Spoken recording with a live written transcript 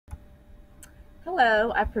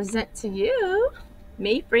Hello, I present to you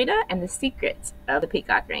me, Frida, and the Secret of the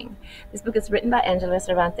Peacock Ring. This book is written by Angela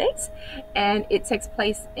Cervantes, and it takes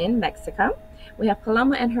place in Mexico. We have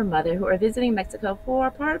Paloma and her mother who are visiting Mexico for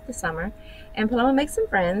part of the summer, and Paloma makes some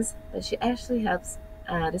friends, but she actually helps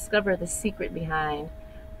discover the secret behind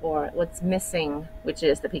or what's missing, which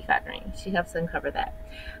is the peacock ring. She helps uncover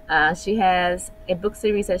that. She has a book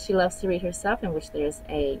series that she loves to read herself, in which there's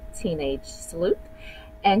a teenage sleuth,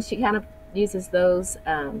 and she kind of uses those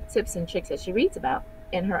tips and tricks that she reads about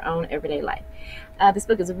in her own everyday life. This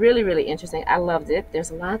book is really, really interesting. I loved it.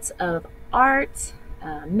 There's lots of art,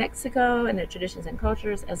 Mexico and their traditions and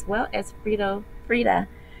cultures, as well as Frida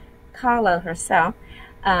Kahlo herself.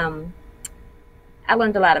 Um, I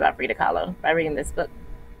learned a lot about Frida Kahlo by reading this book.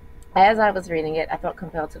 As I was reading it, I felt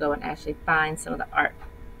compelled to go and actually find some of the art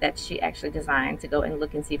that she actually designed to go and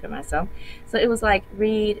look and see for myself. So it was like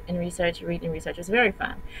read and research, read and research. It was very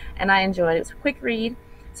fun. And I enjoyed it. It was a quick read.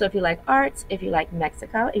 So if you like art, if you like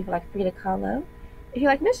Mexico, if you like Frida Kahlo, if you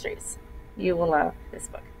like mysteries, you will love this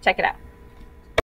book. Check it out.